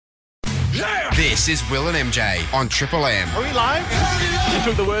This is Will and MJ on Triple M. Are we live? You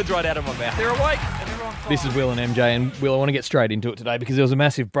took the words right out of my mouth. They're awake. This is Will and MJ, and Will, I want to get straight into it today because there was a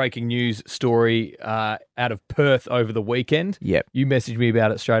massive breaking news story out of Perth over the weekend. Yep. You messaged me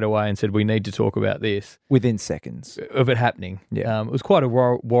about it straight away and said we need to talk about this. Within seconds. Of it happening. Yeah. It was quite a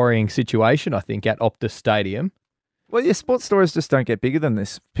worrying situation, I think, at Optus Stadium. Well, yeah, sports stories just don't get bigger than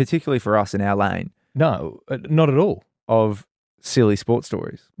this, particularly for us in our lane No, not at all. of silly sports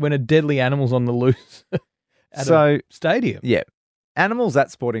stories. When a deadly animal's on the loose at So- a stadium. Yeah. Animals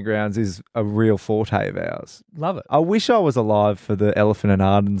at sporting grounds is a real forte of ours. Love it. I wish I was alive for the elephant in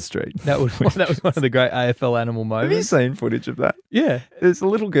Arden Street. That was one of the great AFL animal Have you moments. seen footage of that? Yeah. There's a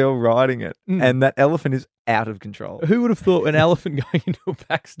little girl riding it, Mm. and that elephant is out of control. Who would have thought an elephant going into a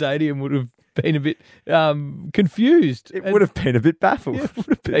packed stadium would have been a bit confused? It would have been a bit baffled. Yeah, it would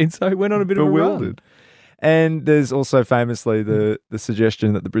have been. So it went on a bit of a run. bewildered. And there's also famously the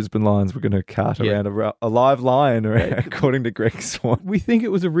suggestion that the Brisbane Lions were going to cart Yeah. around a live lion, according to Greg Swan. We think it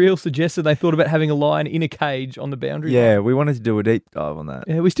was a real suggestion. They thought about having a lion in a cage on the boundary Yeah, line. we wanted to do a deep dive on that.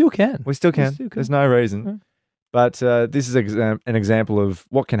 Yeah, we still can. We still can. There's no reason. Yeah. But this is an example of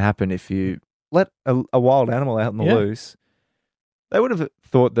what can happen if you let a wild animal out on the Yeah. loose. They would have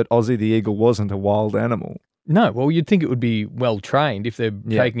thought that Ozzy the eagle wasn't a wild animal. No, well, you'd think it would be well trained if they're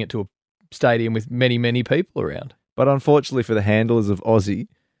Yeah. taking it to a stadium with many, many people around. But unfortunately for the handlers of Ozzy,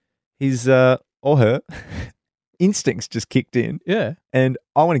 his or her instincts just kicked in. Yeah. And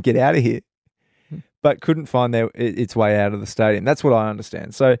I want to get out of here, but couldn't find its way out of the stadium. That's what I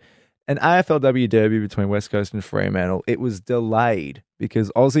understand. So an AFLW derby between West Coast and Fremantle, it was delayed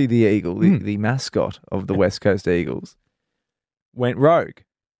because Ozzy the Eagle, the mascot of the West Coast Eagles, went rogue.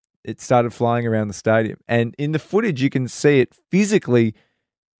 It started flying around the stadium. And in the footage, you can see it physically.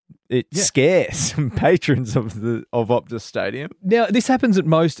 It scares some patrons of Optus Stadium Now, this happens at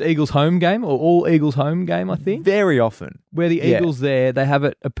most Eagles home game or all Eagles home game, I think. very often. Where the Yeah. Eagles there, they have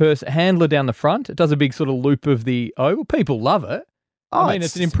a handler down the front. It does a big sort of loop of the oval. People love it. I mean,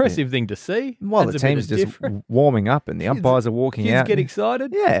 it's an impressive thing to see. While Adds the a bit team's of just different. warming up and the umpires are walking Kids out. get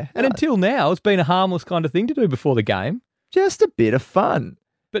excited. Yeah. And until now, it's been a harmless kind of thing to do before the game. Just a bit of fun.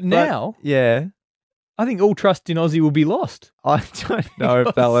 But But, now, yeah, I think all trust in Aussie will be lost. I don't know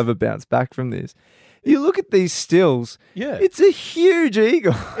if they'll ever bounce back from this. You look at these stills, Yeah. it's a huge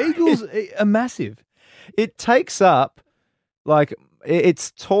eagle. Eagles are massive. It takes up, like,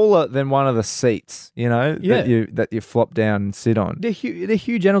 it's taller than one of the seats, Yeah. that you flop down and sit on. They're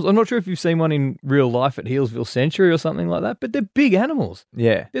huge animals. I'm not sure if you've seen one in real life at Healesville Century or something like that, but they're big animals.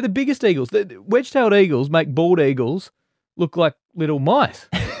 Yeah. They're the biggest eagles. The wedge-tailed eagles make bald eagles look like little mice.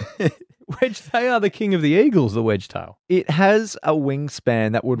 They are the king of the eagles, the wedge-tail. It has a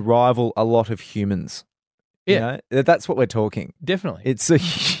wingspan that would rival a lot of humans. Yeah. That's what we're talking. Definitely. It's a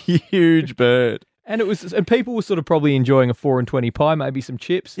huge bird. And people were sort of probably enjoying a 4 and 20 pie, maybe some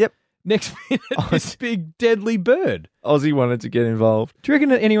chips. Yep. Next minute, this big deadly bird. Ozzy wanted to get involved. Do you reckon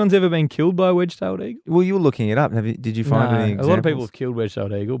that anyone's ever been killed by a wedge-tailed eagle? Well, you were looking it up. Did you find any examples? A lot of people have killed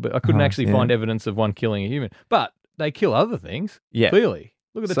wedge-tailed eagle, but I couldn't actually yeah. find evidence of one killing a human. But they kill other things, Yeah. clearly.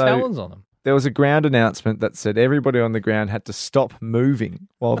 Look at the So- talons on them. There was a ground announcement that said everybody on the ground had to stop moving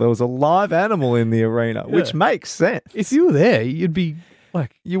while there was a live animal in the arena, which Yeah. makes sense. If you were there, you'd be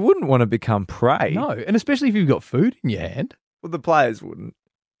like, You wouldn't want to become prey. no. And especially if you've got food in your hand. Well, the players wouldn't.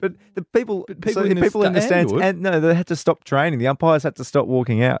 But the people, people in the in the stand stands, would. and no, they had to stop training. The umpires had to stop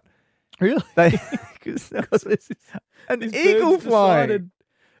walking out. Really? They, because there was an These eagle birds flying. decided-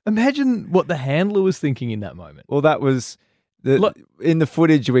 Imagine what the handler was thinking in that moment. Well, that was Look- in the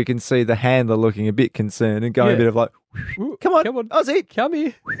footage. We can see the handler looking a bit concerned and going Yeah. a bit of like, "Come on, Ozzy, Come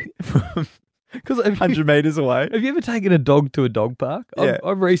here. Because 100 meters away." have you ever taken a dog to a dog park? Yeah.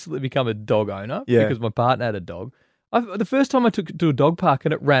 I've recently become a dog owner Yeah. because my partner had a dog. The first time I took it to a dog park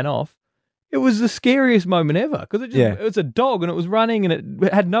and it ran off, it was the scariest moment ever because Yeah. it was a dog and it was running and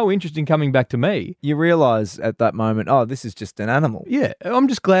it had no interest in coming back to me. You realise at that moment, oh, this is just an animal. Yeah, I'm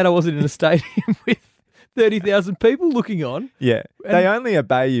just glad I wasn't in a stadium with 30,000 people looking on. Yeah, And- they only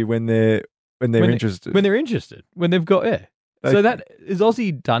obey you when they're interested. When they're interested, when they've got They- So that is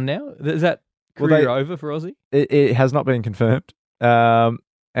Aussie done now? Is that Well, career they- over for Aussie? it has not been confirmed,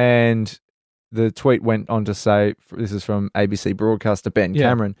 and the tweet went on to say, this is from ABC broadcaster Ben Yeah.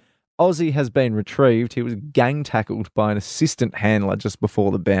 Cameron, Ozzy has been retrieved. He was gang tackled by an assistant handler just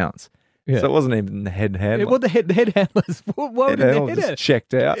before the bounce. Yeah. So it wasn't even the head handler. What the head handlers? Why would Head the handler head just handler?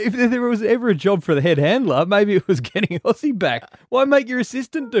 checked out. If there was ever a job for the head handler, maybe it was getting Aussie back. Why make your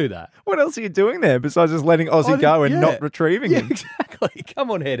assistant do that? What else are you doing there besides just letting Ozzy go and yeah. not retrieving Yeah, him? exactly. Come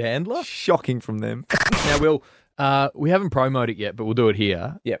on, head handler. Shocking from them. Now, Will, we haven't promoted it yet, but we'll do it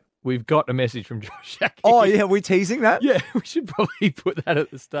here. Yep. we've got a message from Josh Shackey. Oh yeah, we're teasing that. Yeah, we should probably put that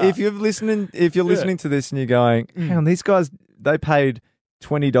at the start. If you're listening to this and you're going, hang on, these guys, they paid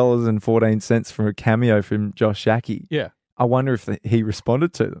 $20.14 for a cameo from Josh Shackey. Yeah. I wonder if he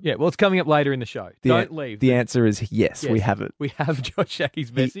responded to them. Yeah, well, it's coming up later in the show. Don't leave. The answer is yes, we have it. We have Josh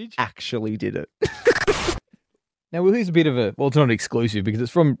Shackey's message. He actually did it. Now, well, here's a bit of a... Well, it's not exclusive because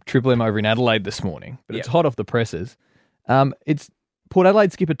it's from Triple M over in Adelaide this morning, but it's hot off the presses. It's Port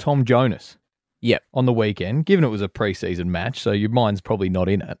Adelaide skipper Tom Jonas. Yep. On the weekend, given it was a pre-season match, so your mind's probably not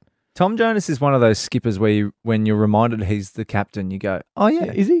in it. Tom Jonas is one of those skippers where when you're reminded he's the captain, you go, oh,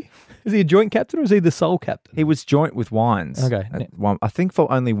 yeah. Is he? Is he a joint captain or is he the sole captain? He was joint with Wines. Okay. I think for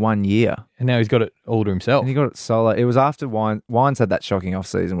only 1 year. And now he's got it all to himself. And he got it solo. It was after Wines had that shocking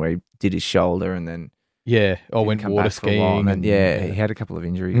off-season where he did his shoulder and then... Yeah. Went water skiing. And he had a couple of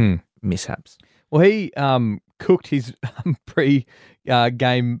injury mishaps. Well, he cooked his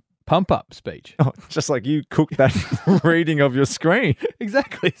pre-game pump-up speech. Oh, just like you cooked that reading of your screen.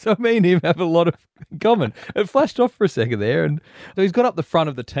 Exactly. So me and him have a lot of in common. It flashed off for a second there. And so he's got up the front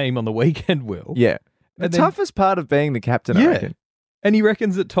of the team on the weekend, Will. Yeah. The toughest part of being the captain, I reckon. And he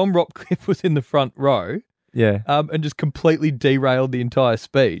reckons that Tom Ropcliffe was in the front row. Yeah. And just completely derailed the entire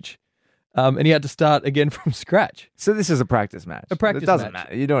speech. And he had to start again from scratch. So this is a practice match. A practice match. It doesn't match.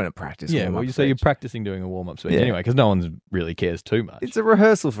 matter. You're doing a practice Yeah, warm-up so speech. you're practicing doing a warm-up speech anyway, because no one really cares too much. It's a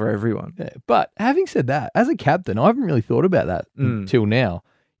rehearsal for everyone. Yeah. But having said that, as a captain, I haven't really thought about that until now.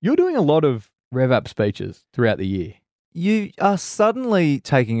 You're doing a lot of rev-up speeches throughout the year. You are suddenly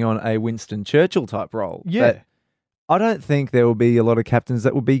taking on a Winston Churchill type role. Yeah. I don't think there will be a lot of captains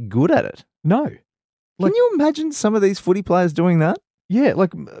that will be good at it. No. Can you imagine some of these footy players doing that? Yeah,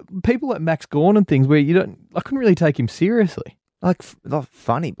 like people like Max Gawn and things where I couldn't really take him seriously. Like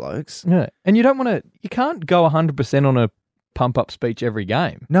funny blokes. Yeah. And you can't go 100% on a pump-up speech every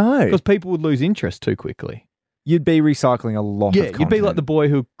game. No. Because people would lose interest too quickly. You'd be recycling a lot of content. Yeah, you'd be like the boy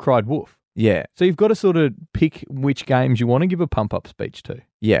who cried wolf. Yeah. So you've got to sort of pick which games you want to give a pump-up speech to.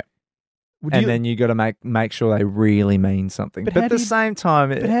 Yeah. Then you got to make sure they really mean something. But at the same time...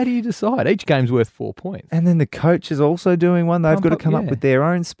 But how do you decide? Each game's worth 4 points. And then the coach is also doing one. They've got to come up with their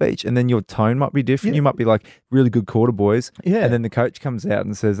own speech. And then your tone might be different. Yeah. You might be like, really good quarter, boys. Yeah. And then the coach comes out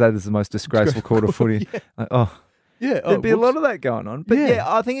and says, that is the most disgraceful quarter footy. Yeah. Like, there'd be a lot of that going on. But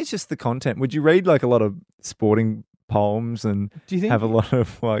I think it's just the content. Would you read like a lot of sporting poems and have a lot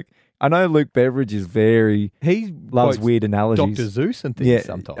of like... I know Luke Beveridge is he loves weird analogies. Dr. Zeus and things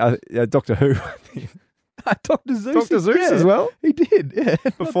sometimes. Doctor Who. Dr. Zeus. Dr. Zeus as well? He did, yeah.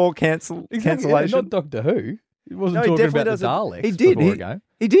 Before cancellation. Yeah, not Doctor Who. He wasn't talking about the Daleks. He did.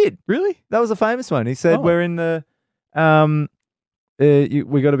 He did. Really? That was a famous one. He said, we're in the...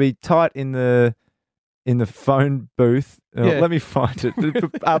 we got to be tight in the phone booth. Let me find it.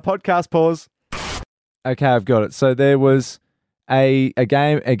 Podcast pause. Okay, I've got it. So there was... A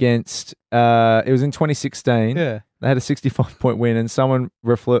game against, it was in 2016. Yeah. They had a 65-point win, and someone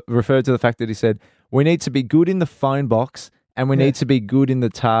referred to the fact that he said, we need to be good in the phone box and we need to be good in the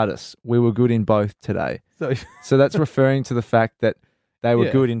TARDIS. We were good in both today. So that's referring to the fact that they were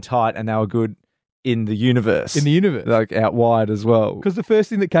good in tight and they were good in the universe. In the universe. Like out wide as well. Because the first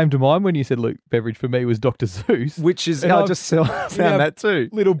thing that came to mind when you said Luke Beveridge for me was Dr. Zeus. Which is, I just found that too.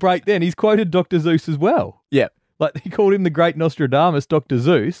 Little break then. He's quoted Dr. Zeus as well. Yeah. Like, he called him the great Nostradamus, Dr.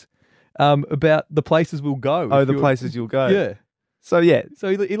 Zeus, about the places we'll go. The places you'll go. Yeah. So, yeah. So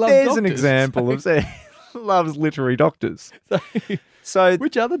he loves There's doctors. An example of he loves literary doctors. So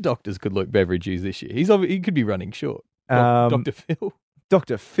which other doctors could Luke Beveridge use this year? He could be running short. Dr. Phil.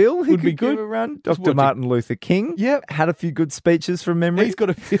 Dr. Phil, he would be good. Give a run. Dr. Martin Luther King. Yep. Had a few good speeches from memory. He's got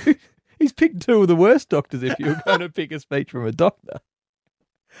a few. He's picked two of the worst doctors if you're going to pick a speech from a doctor.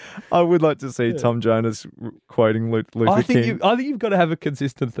 I would like to see Tom Jonas quoting Luther King. I think you've got to have a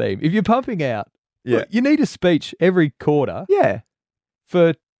consistent theme. If you're pumping out, look, you need a speech every quarter. Yeah.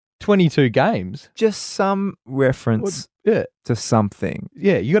 For 22 games. Just some reference to something.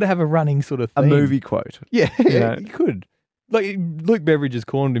 Yeah, you got to have a running sort of theme. A movie quote. Yeah, you could. Like, Luke Beveridge has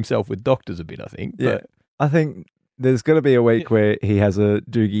cornered himself with doctors a bit, I think. Yeah. But... I think there's got to be a week where he has a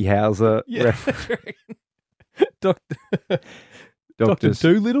Doogie Howser reference. Dr.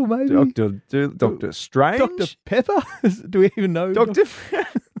 Doolittle, maybe? Dr. Strange? Dr. Pepper? Do we even know?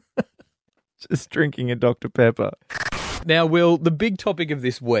 Just drinking a Dr. Pepper. Now, Will, the big topic of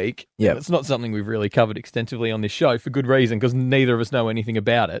this week, it's not something we've really covered extensively on this show for good reason, because neither of us know anything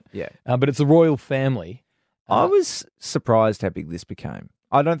about it. Yeah. But it's the royal family. I was surprised how big this became.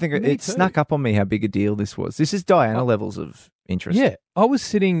 I don't think it snuck up on me how big a deal this was. This is Diana levels of interest. Yeah. I was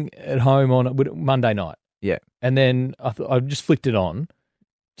sitting at home on Monday night. Yeah. And then I just flicked it on,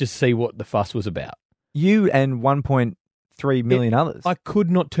 just see what the fuss was about. You and 1.3 million others. I could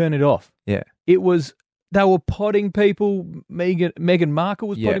not turn it off. Yeah. It was, they were potting people. Meghan Markle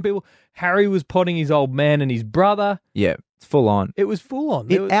was potting people. Harry was potting his old man and his brother. Yeah, it's full on. It was full on.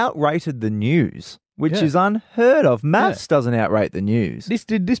 It outrated the news, which is unheard of. Maths doesn't outrate the news. This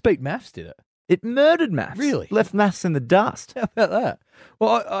beat Maths, did it? It murdered Maths. Really? Left Maths in the dust. How about that?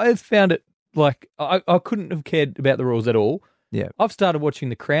 Well, I found it like I couldn't have cared about the rules at all. Yeah. I've started watching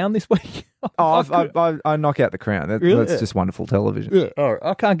The Crown this week. I knock out The Crown. That's just wonderful television. Yeah. Oh,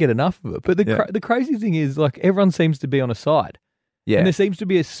 I can't get enough of it. But the crazy thing is, like, everyone seems to be on a side. Yeah. And there seems to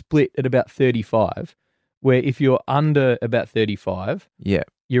be a split at about 35, where if you're under about 35,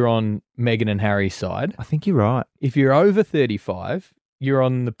 you're on Meghan and Harry's side. I think you're right. If you're over 35, you're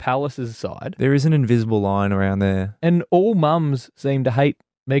on the Palace's side. There is an invisible line around there. And all mums seem to hate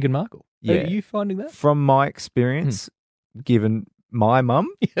Meghan Markle. Yeah. Are you finding that? From my experience, given my mum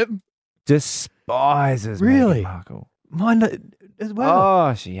despises Meghan Markle. Mine as well.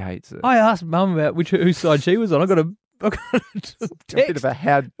 Oh, she hates it. I asked Mum about whose side she was on. I got a text.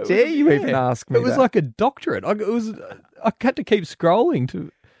 How dare you even ask me? It was like a doctorate. I had to keep scrolling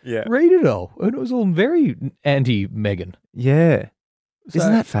to read it all, and it was all very anti-Meghan. Yeah, So-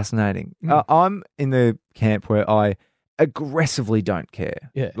 isn't that fascinating? I'm in the camp where I aggressively don't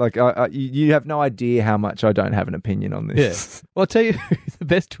care. Yeah. Like you have no idea how much I don't have an opinion on this. Yeah. Well, I'll tell you, the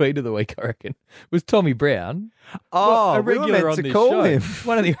best tweet of the week, I reckon, was Tommy Brown. Oh, a we were regular meant on to this call show. him.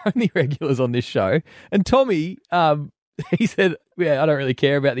 One of the only regulars on this show. And Tommy, he said, I don't really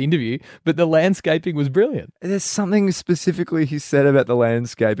care about the interview, but the landscaping was brilliant. There's something specifically he said about the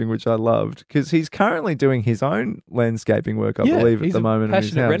landscaping which I loved, because he's currently doing his own landscaping work, I believe, at the moment.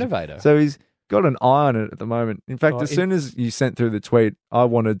 He's a passionate in his house. renovator. So he's got an eye on it at the moment. In fact, as soon as you sent through the tweet, I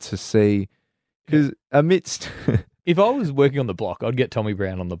wanted to see, because amidst... If I was working on the block, I'd get Tommy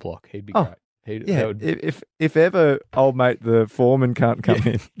Brown on the block. He'd be great. If ever old mate the foreman can't come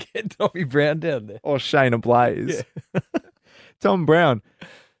in, get Tommy Brown down there. or Shayna Blaze, Tom Brown,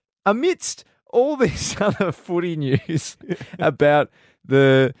 amidst all this other footy news about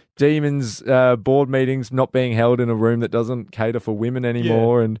the Demons board meetings not being held in a room that doesn't cater for women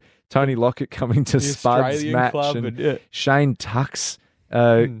anymore, and Tony Lockett coming to The Spud's Australian match, club and Shane Tuck's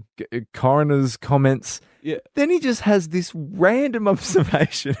coroner's comments. Yeah. Then he just has this random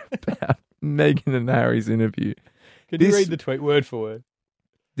observation about Meghan and Harry's interview. Can you read the tweet word for word?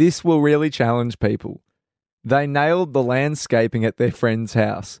 This will really challenge people. They nailed the landscaping at their friend's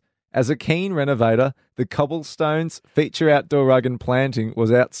house. As a keen renovator, the cobblestones, feature outdoor rug and planting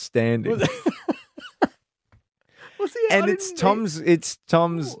was outstanding. And it's Tom's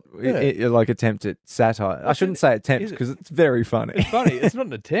like attempt at satire. I shouldn't say attempt because it's very funny. It's funny. It's not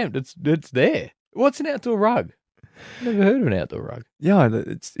an attempt. It's there. What's an outdoor rug? Never heard of an outdoor rug. Yeah,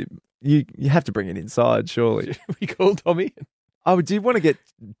 you have to bring it inside, surely. We call Tommy. I did want to get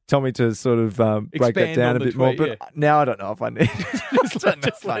Tommy to sort of break that Expand down on a the bit more, tweet, but now I don't know if I need.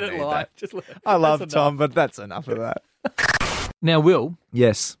 Just let it lie. I love Tom, but that's enough of that. Now, Will,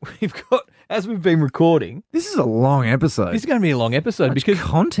 Yes, we've got, as we've been recording, this is a long episode. this is going to be a long episode Much because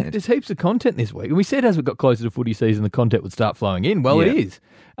content. there's heaps of content this week. And we said as we got closer to footy season, the content would start flowing in. Well, Yeah. it is.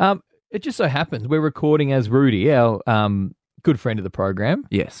 It just so happens we're recording as Rudy, our good friend of the program,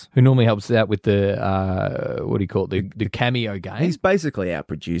 Yes, who normally helps us out with the, what do you call it, the cameo game. he's basically our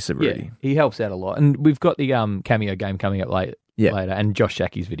producer, Rudy. Yeah, he helps out a lot. And we've got the cameo game coming up later, Yeah. and Josh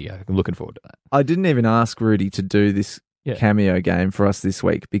Shackey's video. I'm looking forward to that. I didn't even ask Rudy to do this cameo game for us this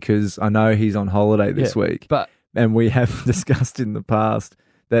week because I know he's on holiday this week. But And we have discussed in the past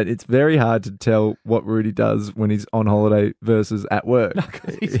that it's very hard to tell what Rudy does when he's on holiday versus at work.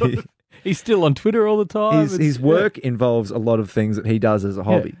 he's still on Twitter all the time. His work involves a lot of things that he does as a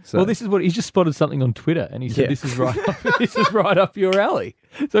hobby. So. Well, this is what he's just spotted something on Twitter, and he said, "This is right. This is right up your alley."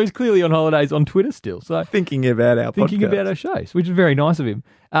 So he's clearly on holidays on Twitter still. So thinking about our shows, which is very nice of him.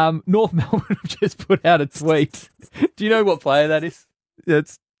 North Melbourne have just put out a tweet. Do you know what player that is? Yeah,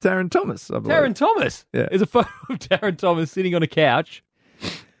 it's Darren Thomas, I believe. Darren Thomas. Yeah. There's a photo of Darren Thomas sitting on a couch,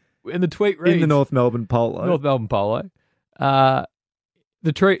 and the tweet reads, in the North Melbourne Polo. North Melbourne Polo.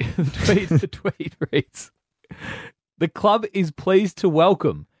 The tweet reads, "The club is pleased to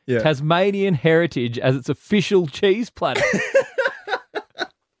welcome Tasmanian Heritage as its official cheese platter.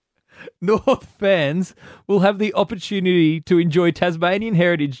 North fans will have the opportunity to enjoy Tasmanian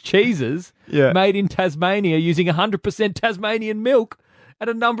Heritage cheeses made in Tasmania using 100% Tasmanian milk at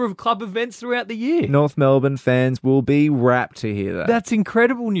a number of club events throughout the year." North Melbourne fans will be rapt to hear that. That's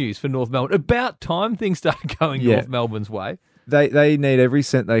incredible news for North Melbourne. About time things started going North Melbourne's way. They need every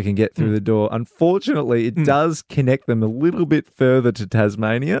cent they can get through the door. Unfortunately, it does connect them a little bit further to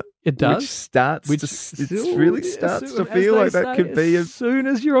Tasmania. It does. It really starts to feel like that could be as soon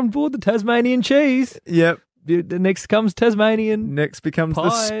as you're on board the Tasmanian cheese. Yep. The next comes Tasmanian. Next becomes the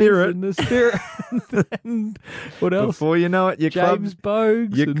pies Spirit. And the Spirit. And what else? Before you know it, your James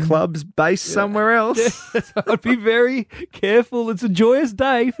Bogues. club's based somewhere else. Yeah, so I'd be very careful. It's a joyous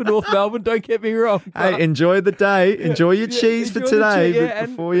day for North Melbourne, don't get me wrong. Hey, enjoy the day. Enjoy your cheese for today. But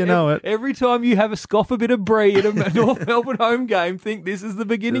before you know it. Every time you have a scoff a bit of brie at a North Melbourne home game, think this is the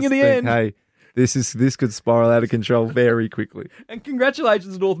beginning of the end. Hey, this could spiral out of control very quickly. And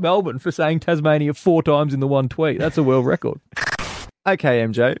congratulations, North Melbourne, for saying Tasmania 4 times in the one tweet. That's a world record. Okay,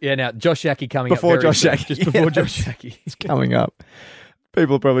 MJ. Yeah, now Josh Yackey coming before up. Josh Yackey. Just before Josh Yackey. He's coming up.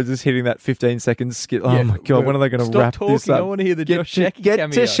 People are probably just hitting that 15-second skit. Oh, my God, when are they going to wrap this up? I want to hear the Josh Yackey Get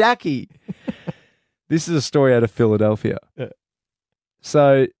cameo. to Shacky. This is a story out of Philadelphia. Yeah.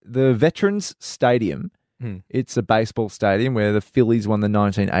 So the Veterans Stadium, it's a baseball stadium where the Phillies won the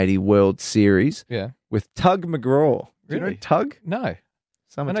 1980 World Series with Tug McGraw. Do you know Tug? No.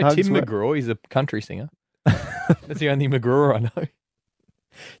 I know Tug's Tim McGraw. He's a country singer. That's the only McGraw I know.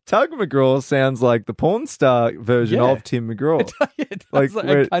 Tug McGraw sounds like the porn star version of Tim McGraw. It like a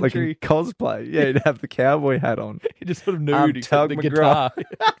like country. in cosplay. Yeah, he'd have the cowboy hat on. He just sort of nude. He Tug the McGraw. guitar in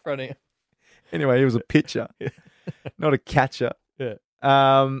front of him. Anyway, he was a pitcher, not a catcher. Yeah.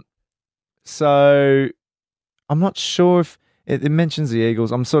 So I'm not sure if it mentions the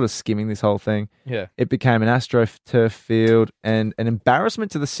Eagles. I'm sort of skimming this whole thing. Yeah. It became an AstroTurf field and an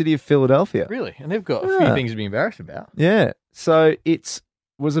embarrassment to the city of Philadelphia. Really? And they've got a few things to be embarrassed about. Yeah. So it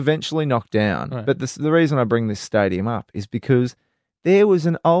was eventually knocked down. Right. But the reason I bring this stadium up is because there was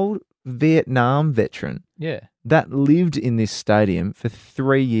an old Vietnam veteran that lived in this stadium for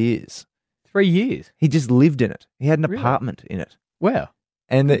 3 years. 3 years? He just lived in it. He had an Really? apartment in it. Wow.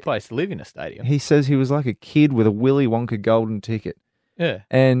 And Good place to live in a stadium. he says he was like a kid with a Willy Wonka golden ticket. Yeah.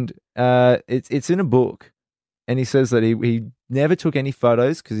 And it's in a book. And he says that he never took any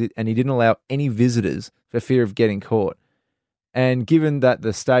photos and he didn't allow any visitors for fear of getting caught. And given that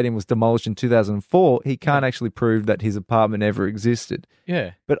the stadium was demolished in 2004, he can't actually prove that his apartment ever existed.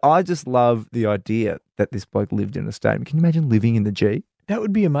 Yeah. But I just love the idea that this bloke lived in a stadium. Can you imagine living in the G? That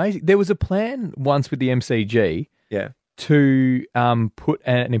would be amazing. There was a plan once with the MCG Yeah. to put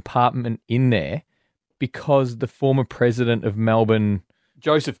an apartment in there because the former president of Melbourne,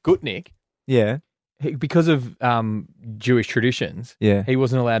 Joseph Gutnick, Yeah. because of Jewish traditions, Yeah. he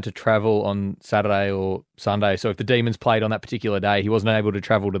wasn't allowed to travel on Saturday or Sunday. So if the Demons played on that particular day, he wasn't able to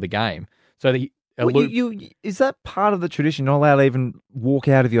travel to the game. So is that part of the tradition? You're not allowed to even walk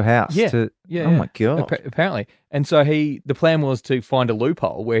out of your house? Oh my God. Apparently. And so the plan was to find a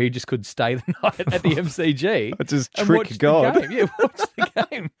loophole where he just could stay the night at the MCG. Just and trick watch God. The game. Yeah, watch the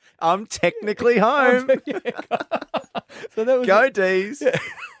game. I'm technically home. So that was Go D's.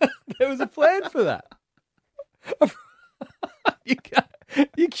 there was a plan for that.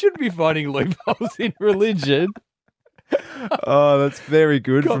 You should be finding loopholes in religion. Oh, that's very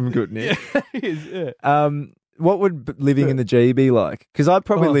good from Gutnick. Yeah, it is, yeah. What would living in the G be like? Because I'd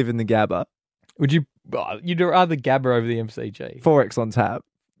probably live in the Gabba. Would you? You'd rather Gabba over the MCG? 4X on tap.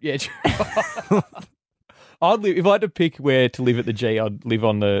 Yeah, true. I'd live if I had to pick where to live at the G. I'd live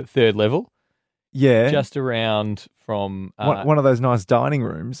on the third level. Yeah, just around from one of those nice dining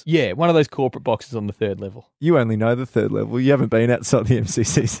rooms. Yeah, one of those corporate boxes on the third level. You only know the third level. You haven't been outside the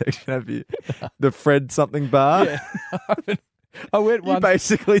MCC section, have you? The Fred something bar. Yeah, I went once. You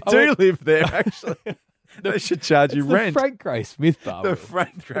basically live there. Actually, they should charge you rent. The Frank Gray Smith bar. The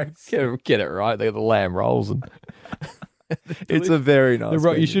Frank Gray. Get it right. They got the lamb rolls and. It's a very nice.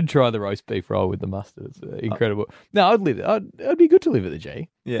 You should try the roast beef roll with the mustard. It's incredible. No, I'd live. It'd be good to live at the G.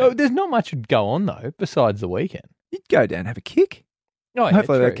 Yeah. No, there's not much to go on though besides the weekend. You'd go down, have a kick. Oh, yeah,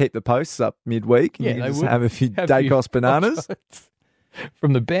 hopefully true. they keep the posts up midweek. And Yeah, you can they just would. have a few Dacos bananas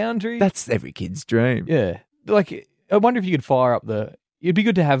from the boundary. That's every kid's dream. Yeah, like I wonder if you could fire up the. It'd be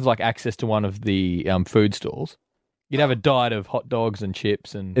good to have like access to one of the food stalls. You'd have a diet of hot dogs and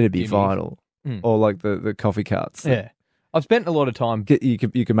chips and. It'd be gimmies. vital. Or like the coffee carts. Yeah. I've spent a lot of time. You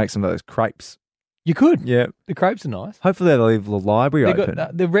could make some of those crepes. You could. Yeah. The crepes are nice. Hopefully they'll leave the library They open.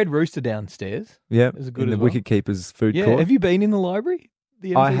 got the Red Rooster downstairs. Yeah. Is good in as the well. Wicket Keepers food Yeah. court. Have you been in the library?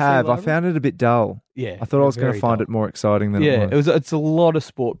 The I MCC have. library? I found it a bit dull. Yeah. I thought I was going to very find dull. it more exciting than it was. It's a lot of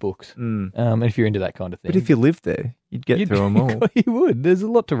sport books. Mm. And if you're into that kind of thing. But if you lived there, you'd get through them all. You would. There's a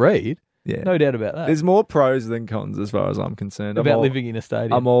lot to read. Yeah. No doubt about that. There's more pros than cons as far as I'm concerned. about living in a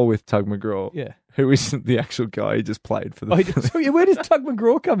stadium. I'm all with Tug McGraw, Yeah. who isn't the actual guy. He just played for the So where does Tug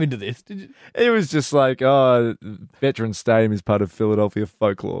McGraw come into this? It was just like, Veterans Stadium is part of Philadelphia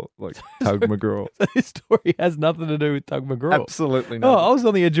folklore, like Tug McGraw. So this story has nothing to do with Tug McGraw. Absolutely Oh, not. I was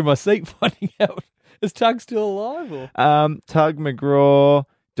on the edge of my seat finding out. Is Tug still alive? Or? Tug McGraw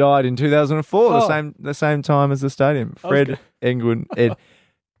died in 2004, Oh. the same time as the stadium. Fred Engwood. Ed.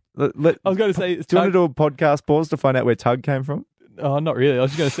 I was going to say, Do you want to do a podcast pause to find out where Tug came from? Oh, not really. I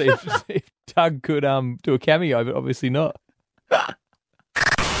was just going to see if Tug could do a cameo, but obviously not.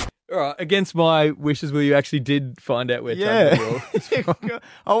 All right. Against my wishes, Will, you actually did find out where Tug McGraw is from.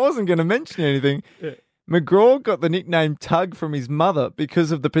 I wasn't going to mention anything. Yeah. McGraw got the nickname Tug from his mother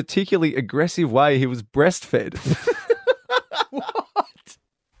because of the particularly aggressive way he was breastfed. What?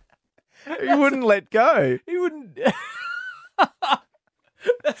 He wouldn't let go. He wouldn't.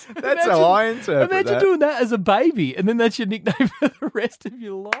 That's how I interpret Imagine that. doing that as a baby, and then that's your nickname for the rest of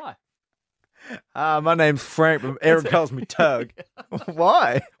your life. My name's Frank, but Eric calls me Tug.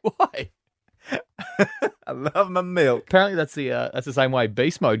 Why? Why? I love my milk. Apparently, that's the same way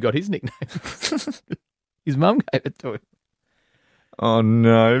Beast Mode got his nickname. His mum gave it to him. Oh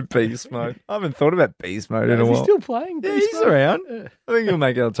no, Beast Mode. I haven't thought about Beast Mode in a Is while. he still playing? Yeah, Beast he's Mode? around. Yeah. I think he'll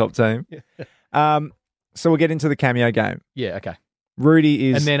make our top team. So we'll get into the cameo game. Yeah, okay. Rudy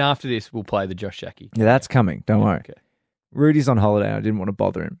is... And then after this, we'll play the Josh Shackey. Yeah, that's coming. Don't worry. Okay. Rudy's on holiday. I didn't want to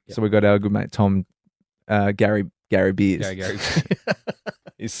bother him. Yep. So we got our good mate, Tom, Gary Beers. Gary.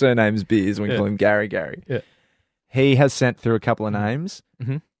 His surname's Beers. We Yeah. call him Gary. Yeah. He has sent through a couple of names,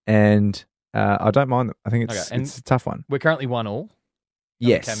 Mhm. and I don't mind them. I think it's Okay, and it's a tough one. We're currently 1-1.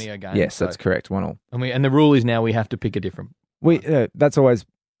 Yes. cameo game, Yes, so- that's correct. 1-1. And the rule is now we have to pick a different. We that's always.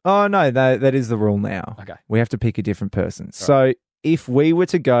 Oh no, that is the rule now. Okay. We have to pick a different person. So if we were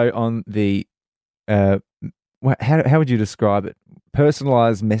to go on the, how would you describe it?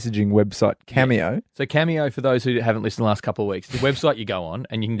 Personalized messaging website Cameo. So Cameo, for those who haven't listened the last couple of weeks, the website you go on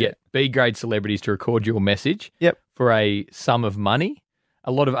and you can get B-grade celebrities to record your message. Yep. For a sum of money.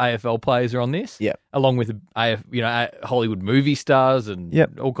 A lot of AFL players are on this. Yep. Along with Hollywood movie stars and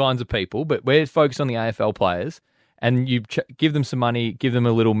Yep. all kinds of people. But we're focused on the AFL players. And you give them some money, give them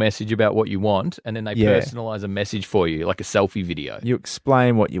a little message about what you want, and then they Yeah. personalize a message for you, like a selfie video. You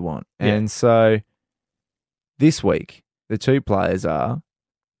explain what you want. Yeah. And so this week, the two players are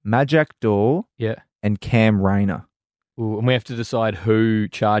Majak Daw Yeah. and Cam Rayner. Ooh, and we have to decide who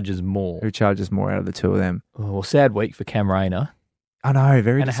charges more. Who charges more out of the two of them? Oh, well, sad week for Cam Rayner. I know,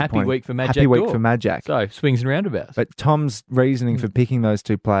 very And a happy disappointing. week for Majak Happy week Daw. for Majak. So, swings and roundabouts. But Tom's reasoning Hmm. for picking those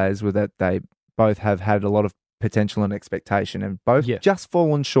two players was that they both have had a lot of potential and expectation and both Yeah. just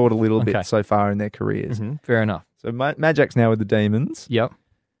fallen short a little Okay. bit so far in their careers. Fair enough. So Majak's now with the Demons. Yep.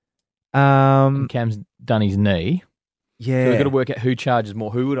 And Um, Cam's done his knee. yeah. So we've got to work out who charges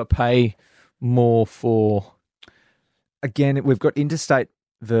more. Who would I pay more for? Again, we've got Interstate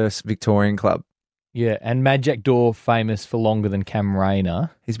versus Victorian Club. Yeah, and Majak Daw famous for longer than Cam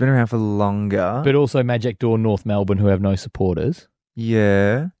Rayner, He's been around for longer. but also Majak Daw North Melbourne, who have no supporters.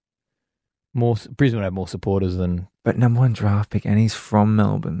 yeah. Brisbane have more supporters than But number one draft pick, and he's from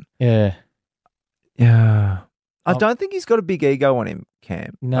Melbourne. yeah. Yeah. I Um, don't think he's got a big ego on him,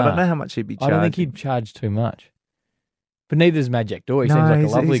 Cam. I Nah. don't know how much he'd be I charging. don't think he'd charge too much. But neither is Majak Daw. He seems like a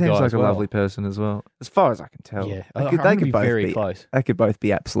lovely he seems guy. like as a well. lovely person as well. As far as I can tell. Yeah, They I could, reckon they it'd could be both very be close. They could both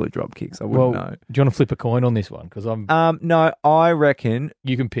be absolute drop kicks. I Well, wouldn't know. do you want to flip a coin on this one? Because No, I reckon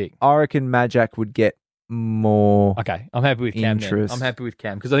you can pick. Majak would get more. Okay, I'm happy with Cam. Then. Interest. I'm happy with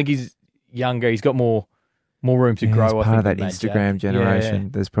Cam because I think he's younger. He's got more room to Yeah, grow. he's I part think of that than Majak. Instagram generation. Yeah,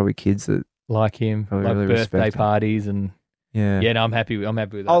 There's probably kids that. like him, Probably like really birthday respect him. parties and Yeah. no, I'm happy with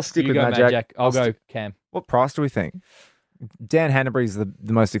that. I'll stick You with go Majak. I'll I'll go stick- Cam. What price do we think? Dan Hanbury's the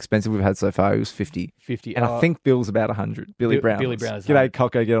most expensive we've had so far. He was 50. 50. And I think Bill's about 100. Billy Brown. Billy Brown's G'day, 100.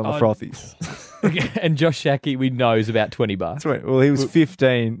 Coco, get on the Oh, frothies. and Josh Shackey, we know, is about $20. That's right. Well, he was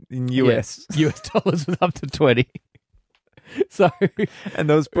 15 in US. Yeah, US dollars with up to 20. So And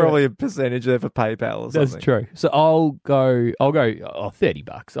there was probably a percentage there for PayPal or something. that's true. So I'll go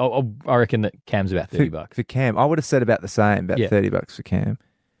 $30. I reckon that Cam's about $30. For Cam, I would have said about the same, about Yeah. $30 for Cam.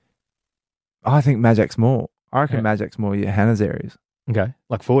 I think Majak's more. I reckon Yeah. Majak's more your Hannah's areas. Okay,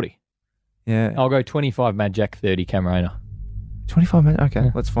 like 40. Yeah. I'll go 25 Majak, 30 Cam Rayner. 25 minutes. Okay,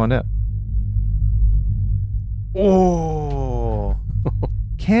 Yeah. let's find out. Oh.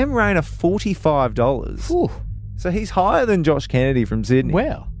 Cam Rayner, $45. Ooh, So he's higher than Josh Kennedy from Sydney.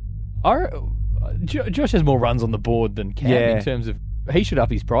 wow. Josh has more runs on the board than Cam Yeah. in terms of he should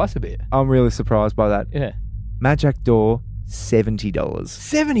up his price a bit. I'm really surprised by that. Yeah. Majak Daw, $70.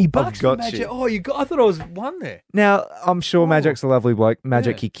 $70 for got Magic. you. Oh, I thought I was one there. Now, I'm sure Magic's a lovely bloke.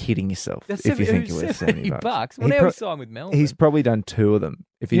 Magic, Yeah. you're kidding yourself That's if you think $70 you're worth $70. Well, now he's signed with Melbourne. He's probably done 2 of them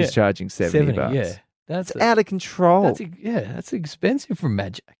if he's Yeah. charging $70. Yeah, that's It's out of control. that's expensive from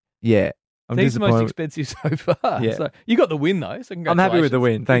Magic. Yeah. I'm He's the most disappointed. expensive so far. Yeah. So you got the win though. So I'm happy with the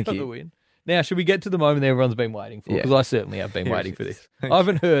win. congratulations. Thank got you. The win. Now, should we get to the moment everyone's been waiting for? Yeah. Because I certainly have been Here it waiting for is. this. Thank I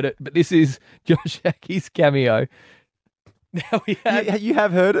haven't heard it, but this is Josh Aki's cameo. Now we had. You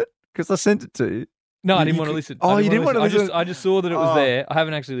have heard it? Because I sent it to you. No, I You didn't want to could- listen. Oh, you didn't want to listen? I just saw that it was Oh. there. I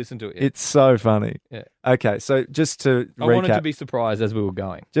haven't actually listened to it yet. It's so funny. Yeah. Okay, so just to I wanted to recap, be surprised as we were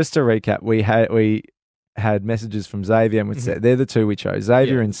going. we had messages from Xavier and with Sam. They're the 2 we chose,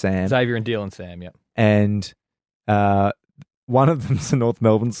 Xavier Yeah. and Sam. Xavier and Deal and Sam, yeah. And one of them's a North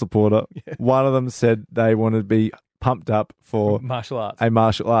Melbourne supporter. Yeah. One of them said they wanted to be pumped up for Martial arts. a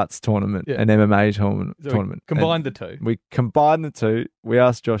martial arts tournament, Yeah. an MMA tournament. So we combined the two. We combined the 2. We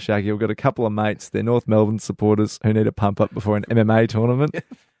asked Josh Aki. We've got a couple of mates. They're North Melbourne supporters who need a pump up before an MMA tournament.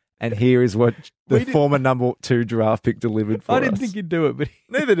 And here is what the We did- former number 2 draft pick delivered for us. I didn't think you'd do it, but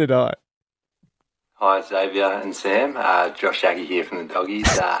Neither did I. Hi, Xavier and Sam. Josh Shaggy here from the Doggies.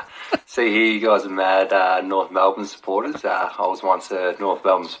 See here, you guys are mad North Melbourne supporters. I was once a North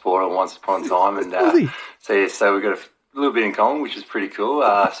Melbourne supporter once upon a time. And Was he? so we've got a little bit in common, which is pretty cool.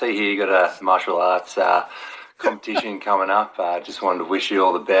 See here, you got a martial arts competition coming up. Just wanted to wish you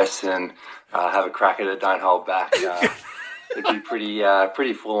all the best and have a crack at it. Don't hold back. It'd be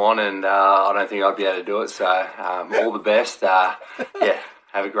pretty full on, and I don't think I'd be able to do it. So all the best.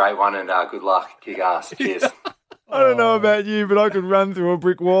 Have a great one and good luck. Kick ass. Cheers. I don't know about you, but I could run through a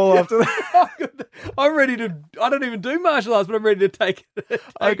brick wall after that. I'm ready to. I don't even do martial arts, but I'm ready to take.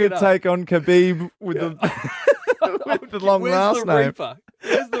 I could take on Khabib with with the long Where's last the name. Reaper?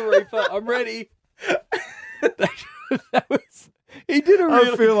 Where's the Reaper? I'm ready. He did a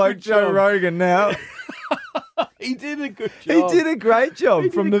really I feel like good Joe job. Rogan now. He did a good He job. did a great job He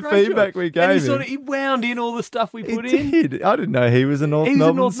did from a the great feedback job. we And gave he him. he wound in all the stuff we He put in. did. I didn't know he was a North He's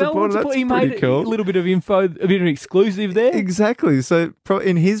Melbourne a North supporter. Melbourne That's supporter. He pretty made cool. a little bit of info, a bit of exclusive there. Exactly. So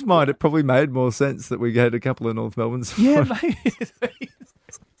in his mind, it probably made more sense that we had a couple of North Melbourne Yeah, supporters. mate.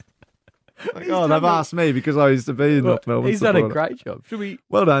 Like, he's oh, done they've a- asked me because I used to be a North Melbourne He's supporter. done a great job. Should we?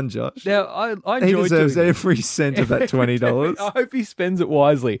 Well done, Josh. Now, I He enjoyed deserves doing it. every cent of that $20. I hope he spends it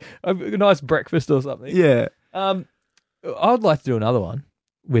wisely. A nice breakfast or something. Yeah. I'd like to do another one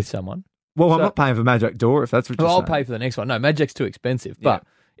with someone. Well, I'm So- not paying for Magic Door if that's what you're Well, I'll saying. pay for the next one. No, Magic's too expensive. Yeah. But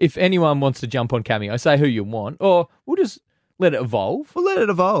if anyone wants to jump on Cameo, say who you want, or we'll just let it evolve Well, let it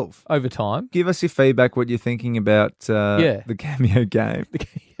evolve. over time. Give us your feedback, what you're thinking about the Cameo game.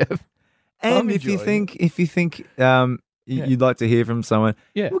 I'm And if you enjoying think Yeah. you'd like to hear from someone,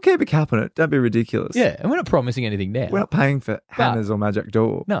 Yeah. we'll keep a cap on it. Don't be ridiculous. Yeah, and we're not promising anything now. We're not paying for Hannah's or Magic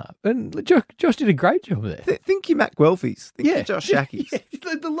Door. No, and Josh did a great job there. Think you Matt Guelphy's. Think you Josh Shackies.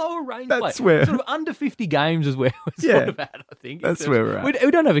 Yeah, the lower range That's play. where- Sort of under 50 games is where we're Yeah. sort of at, I think. That's where we're at. We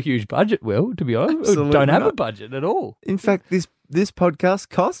don't have a huge budget, Will, to be honest. Absolutely We don't have a not. budget at all. In fact, this podcast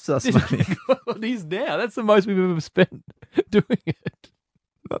costs us money. Well, it is now. That's the most we've ever spent doing it.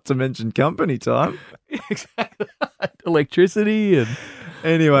 Not to mention company time. Exactly. Electricity and...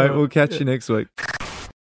 Anyway, we'll catch you next week.